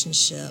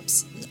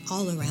relationships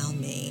all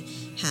around me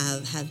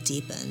have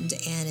deepened,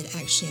 and it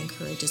actually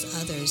encourages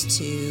others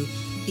to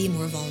be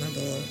more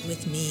vulnerable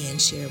with me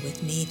and share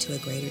with me to a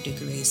greater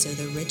degree. So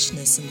the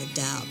richness and the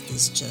depth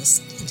is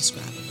just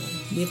indescribable.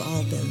 We've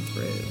all been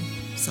through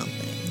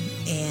something,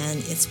 and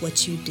it's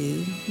what you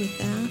do with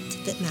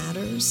that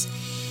matters.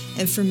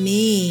 And for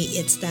me,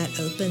 it's that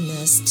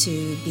openness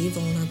to be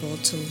vulnerable,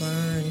 to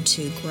learn,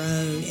 to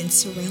grow, and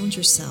surround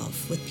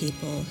yourself with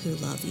people who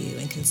love you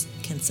and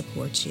can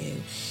support you.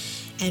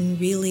 And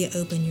really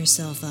open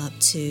yourself up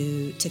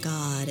to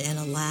God and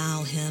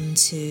allow Him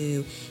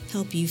to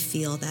help you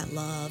feel that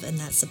love and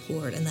that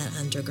support and that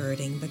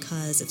undergirding,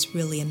 because it's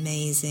really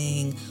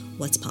amazing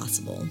what's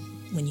possible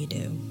when you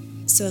do.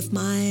 So if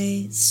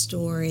my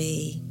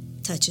story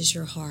touches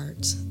your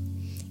heart,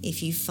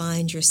 if you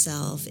find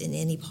yourself in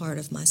any part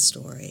of my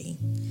story,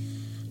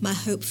 my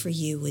hope for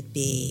you would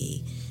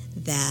be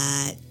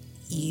that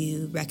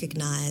you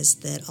recognize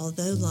that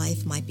although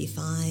life might be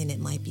fine, it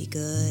might be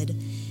good,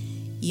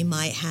 you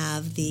might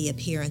have the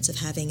appearance of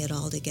having it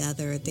all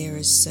together, there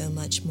is so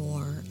much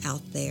more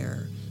out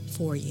there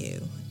for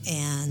you.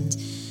 And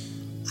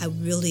I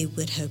really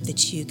would hope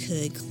that you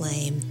could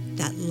claim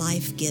that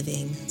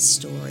life-giving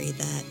story,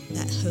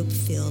 that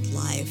hope-filled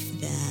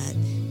life that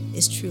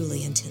is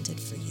truly intended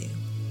for you.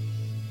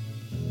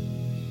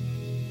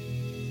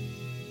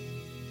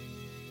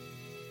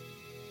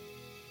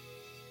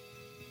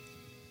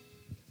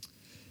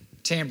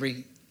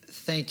 Tambry,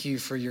 thank you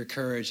for your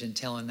courage in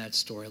telling that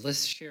story.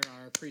 Let's share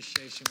our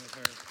appreciation with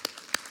her.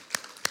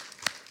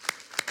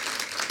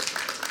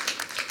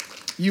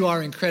 You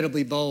are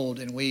incredibly bold,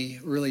 and we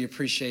really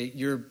appreciate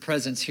your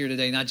presence here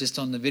today, not just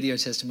on the video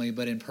testimony,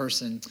 but in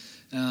person.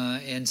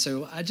 And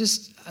so I'd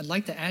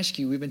like to ask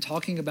you, we've been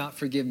talking about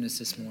forgiveness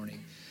this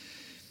morning.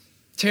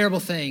 Terrible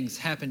things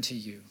happen to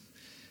you.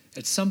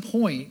 At some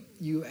point,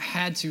 you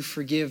had to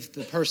forgive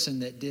the person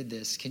that did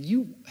this. Can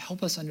you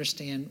help us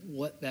understand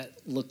what that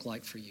looked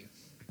like for you?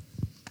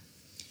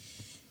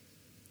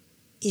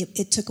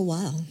 It took a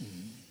while.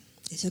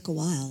 It took a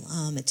while.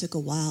 It took a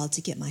while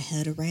to get my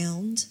head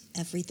around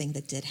everything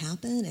that did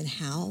happen and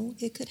how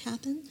it could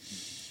happen.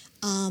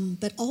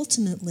 But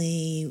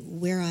ultimately,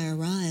 where I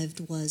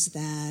arrived was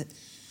that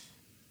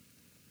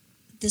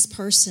this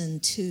person,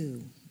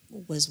 too,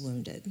 was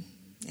wounded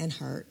and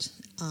hurt.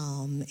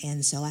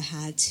 And so I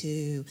had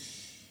to,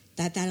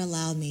 that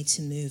allowed me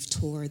to move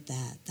toward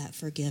that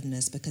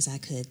forgiveness, because I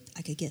could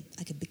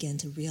begin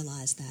to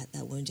realize that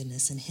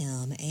woundedness in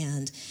him.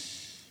 And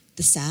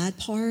the sad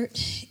part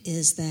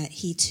is that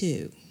he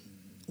too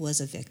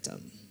was a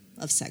victim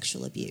of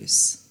sexual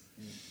abuse.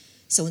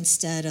 So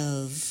instead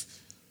of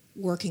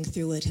working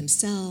through it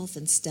himself,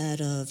 instead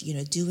of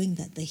doing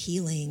the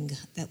healing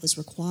that was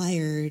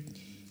required,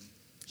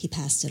 he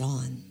passed it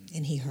on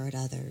and he hurt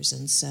others.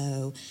 And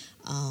so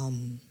I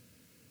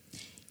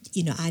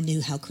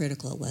knew how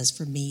critical it was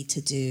for me to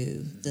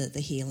do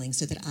the healing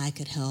so that I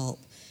could help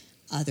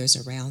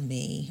others around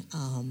me,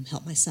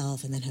 help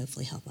myself, and then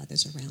hopefully help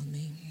others around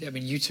me. Yeah, I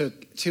mean, you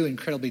took two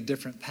incredibly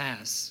different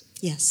paths.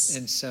 Yes.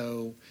 And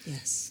so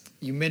yes,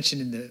 you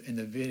mentioned in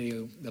the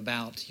video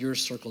about your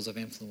circles of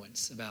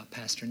influence, about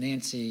Pastor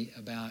Nancy,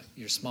 about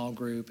your small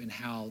group, and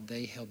how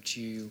they helped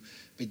you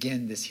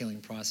begin this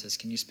healing process.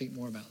 Can you speak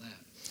more about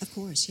that? Of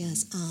course,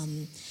 yes.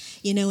 And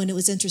it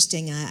was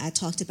interesting. I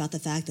talked about the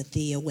fact that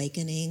the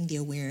awakening, the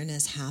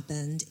awareness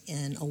happened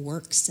in a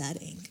work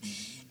setting.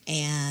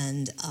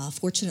 And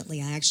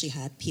fortunately, I actually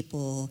had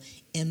people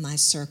in my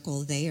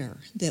circle there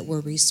that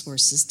were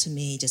resources to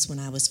me just when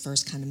I was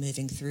first kind of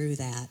moving through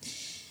that.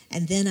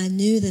 And then I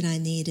knew that I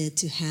needed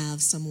to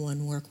have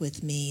someone work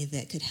with me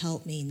that could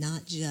help me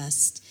not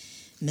just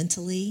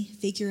mentally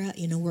figure out,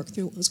 work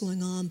through what was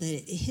going on, but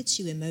it hits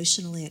you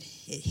emotionally, it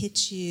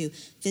hits you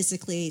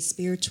physically,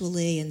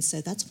 spiritually. And so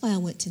that's why I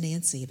went to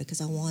Nancy,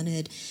 because I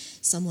wanted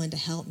someone to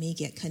help me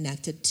get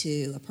connected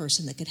to a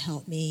person that could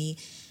help me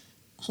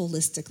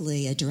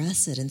holistically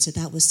address it. And so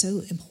that was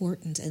so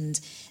important. And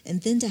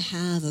then to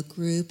have a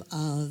group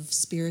of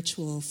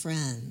spiritual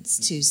friends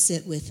to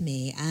sit with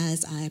me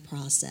as I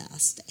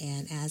processed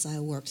and as I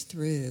worked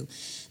through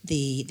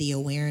the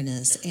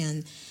awareness.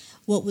 And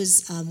what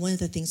was one of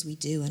the things we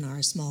do in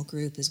our small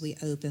group is we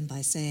open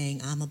by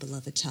saying, I'm a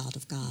beloved child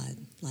of God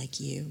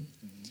like you.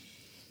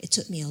 It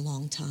took me a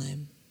long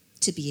time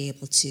to be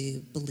able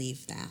to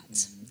believe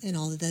that. And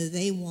although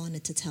they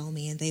wanted to tell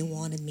me and they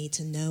wanted me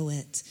to know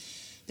it,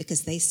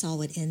 because they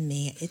saw it in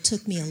me, it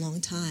took me a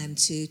long time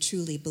to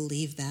truly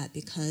believe that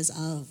because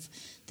of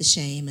the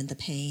shame and the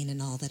pain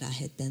and all that I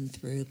had been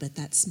through. But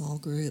that small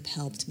group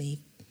helped me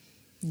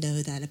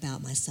know that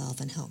about myself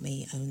and helped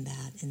me own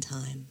that in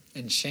time.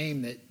 And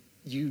shame that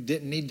you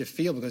didn't need to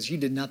feel because you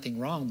did nothing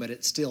wrong, but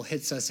it still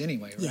hits us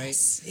anyway, right?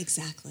 Yes,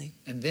 exactly.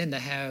 And then to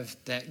have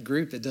that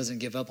group that doesn't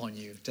give up on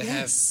you, to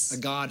Yes. have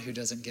a God who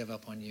doesn't give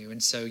up on you.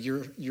 And so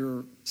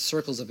your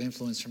circles of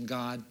influence, from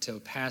God to a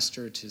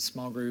pastor to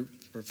small group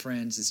or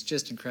friends, is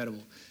just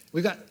incredible.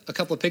 We've got a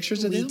couple of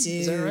pictures of them. We do,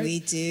 Is that right? we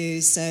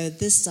do. So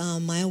this,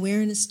 my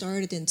awareness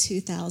started in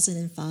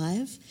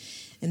 2005.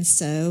 And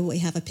so we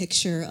have a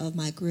picture of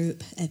my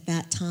group at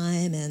that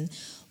time. And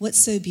what's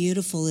so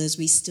beautiful is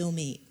we still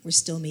meet. We're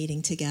still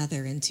meeting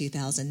together in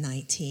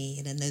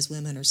 2019. And those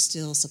women are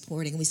still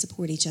supporting. We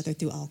support each other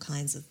through all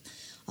kinds of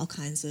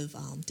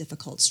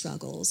difficult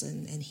struggles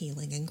and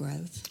healing and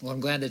growth. Well,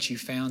 I'm glad that you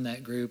found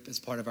that group as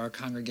part of our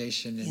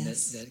congregation, and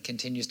Yes. that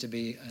continues to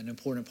be an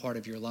important part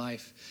of your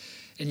life.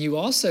 And you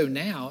also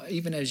now,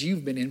 even as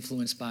you've been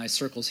influenced by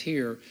circles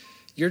here,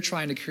 you're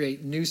trying to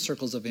create new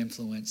circles of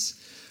influence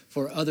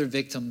for other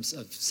victims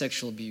of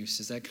sexual abuse.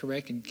 Is that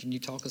correct? And can you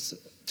talk to us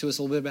a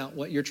little bit about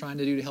what you're trying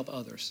to do to help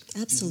others?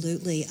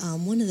 Absolutely.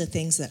 One of the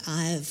things that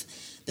I've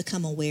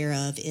become aware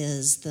of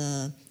is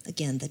the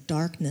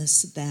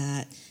darkness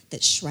that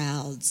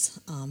shrouds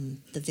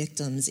the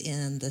victims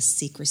in the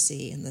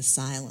secrecy and the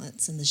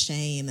silence and the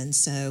shame. And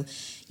so,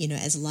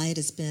 as light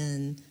has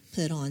been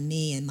put on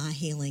me and my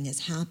healing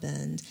has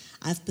happened,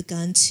 I've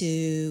begun to,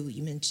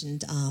 you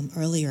mentioned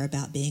earlier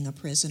about being a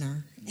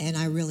prisoner, and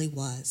I really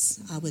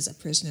was. I was a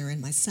prisoner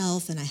in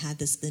myself, and I had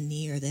this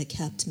veneer that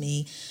kept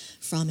me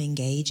from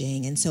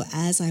engaging. And so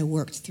as I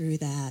worked through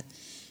that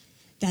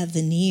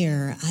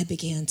veneer, I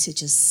began to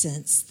just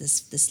sense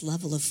this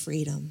level of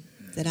freedom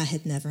that I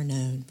had never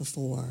known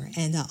before.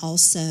 And I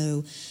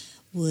also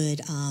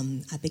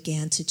I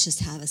began to just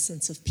have a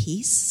sense of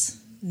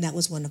peace. And that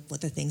was one of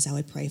the things I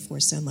would pray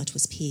for so much,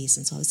 was peace.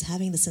 And so I was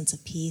having the sense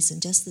of peace.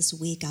 And just this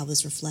week, I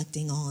was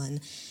reflecting on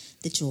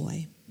the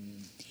joy.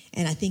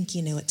 And I think,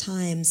 at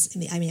times,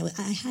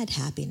 I had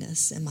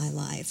happiness in my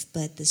life,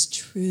 but this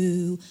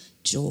true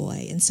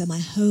joy. And so my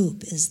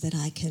hope is that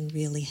I can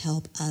really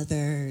help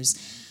others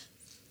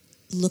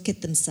look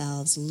at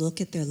themselves, look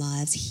at their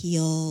lives,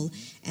 heal,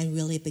 and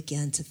really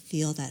begin to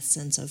feel that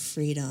sense of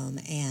freedom.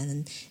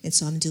 And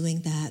so I'm doing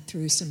that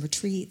through some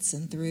retreats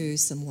and through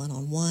some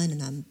one-on-one,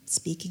 and I'm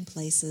speaking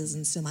places.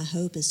 And so my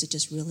hope is to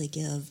just really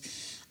give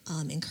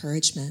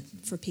encouragement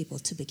for people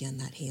to begin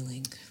that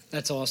healing.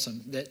 That's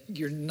awesome, that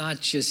you're not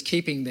just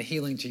keeping the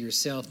healing to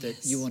yourself, that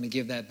Yes. you want to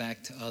give that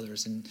back to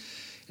others. And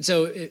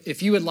so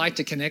if you would like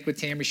to connect with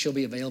Tammy, she'll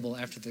be available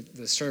after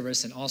the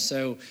service. And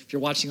also, if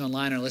you're watching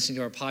online or listening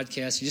to our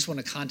podcast, you just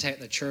want to contact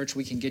the church,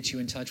 we can get you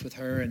in touch with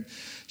her, and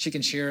she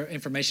can share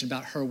information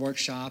about her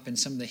workshop and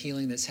some of the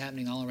healing that's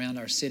happening all around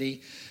our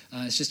city.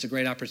 It's just a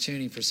great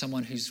opportunity for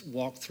someone who's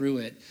walked through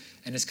it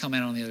and has come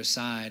out on the other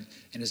side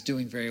and is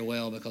doing very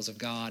well because of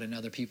God and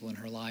other people in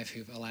her life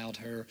who've allowed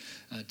her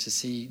to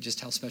see just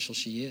how special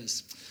she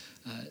is.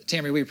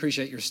 Tammy, we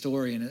appreciate your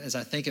story, and as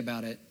I think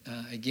about it,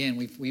 again,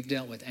 we've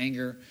dealt with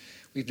anger,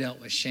 we've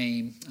dealt with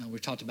shame,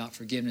 we've talked about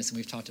forgiveness, and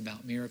we've talked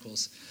about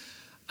miracles.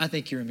 I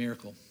think you're a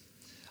miracle.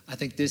 I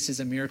think this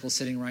is a miracle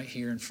sitting right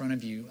here in front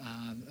of you.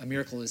 A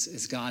miracle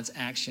is God's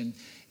action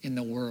in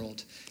the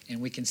world, and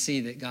we can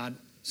see that God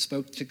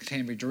spoke to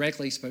Tammy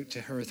directly, spoke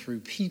to her through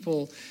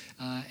people,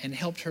 and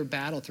helped her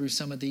battle through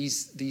some of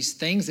these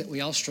things that we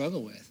all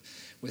struggle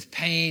with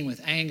pain, with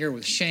anger,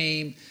 with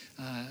shame,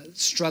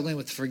 struggling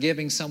with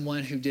forgiving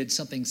someone who did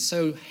something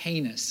so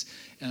heinous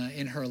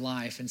in her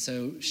life. And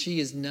so she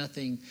is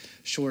nothing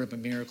short of a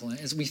miracle. And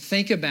as we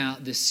think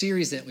about the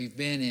series that we've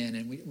been in,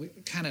 and we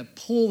kind of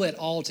pull it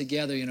all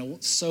together,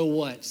 so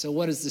what? So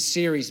what does the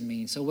series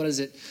mean? So what does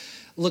it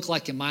look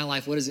like in my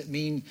life? What does it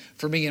mean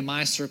for me in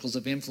my circles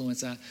of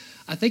influence?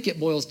 I think it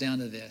boils down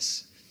to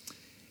this.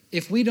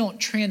 If we don't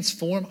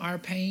transform our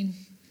pain,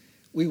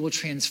 we will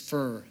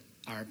transfer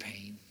our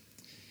pain.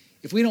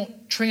 If we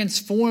don't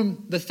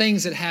transform the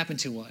things that happen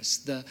to us,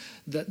 the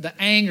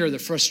anger, the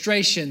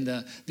frustration,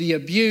 the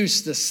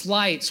abuse, the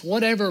slights,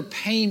 whatever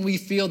pain we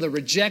feel, the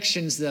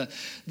rejections, the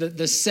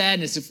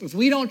sadness, if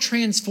we don't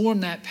transform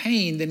that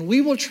pain, then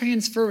we will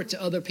transfer it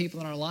to other people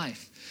in our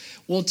life.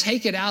 We'll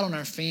take it out on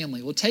our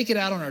family. We'll take it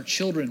out on our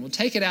children. We'll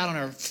take it out on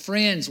our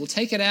friends. We'll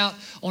take it out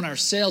on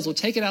ourselves. We'll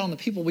take it out on the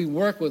people we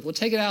work with. We'll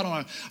take it out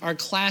on our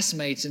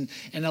classmates. And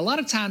a lot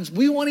of times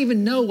we won't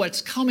even know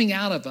what's coming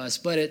out of us,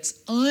 but it's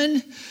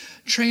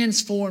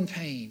untransformed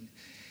pain.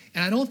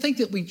 And I don't think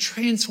that we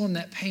transform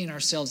that pain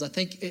ourselves. I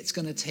think it's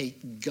going to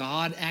take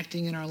God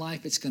acting in our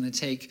life. It's going to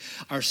take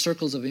our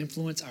circles of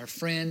influence, our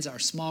friends, our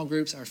small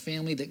groups, our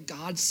family, that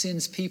God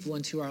sends people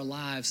into our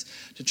lives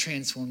to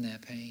transform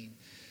that pain.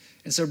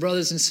 And so,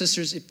 brothers and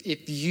sisters,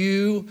 if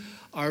you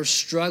are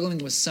struggling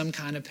with some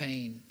kind of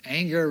pain,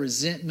 anger,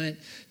 resentment,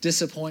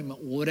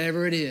 disappointment,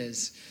 whatever it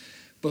is,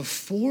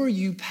 before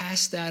you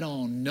pass that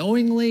on,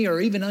 knowingly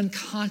or even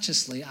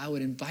unconsciously, I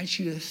would invite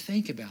you to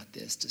think about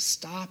this, to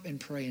stop and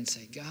pray and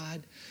say,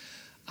 God,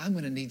 I'm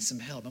going to need some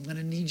help. I'm going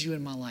to need you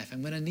in my life.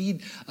 I'm going to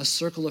need a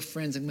circle of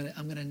friends. I'm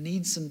going to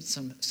need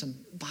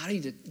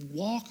somebody to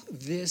walk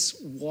this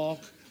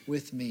walk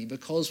with me,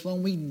 because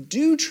when we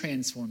do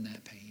transform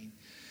that pain,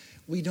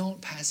 we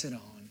don't pass it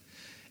on,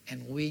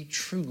 and we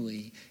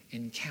truly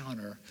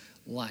encounter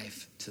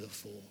life to the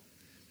full.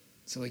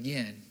 So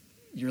again,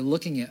 you're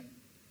looking at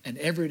an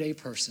everyday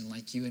person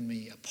like you and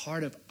me, a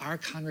part of our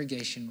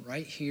congregation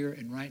right here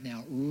and right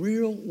now,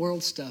 real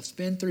world stuff,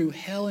 been through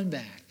hell and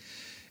back.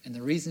 And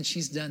the reason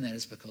she's done that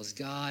is because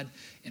God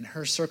and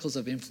her circles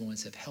of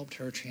influence have helped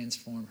her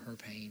transform her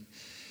pain.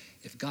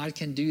 If God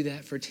can do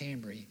that for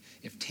Tambry,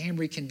 if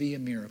Tambry can be a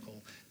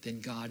miracle, then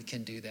God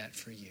can do that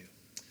for you.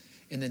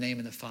 In the name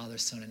of the Father,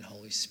 Son, and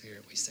Holy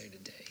Spirit, we say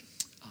today,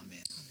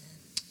 amen.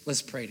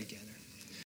 Let's pray together.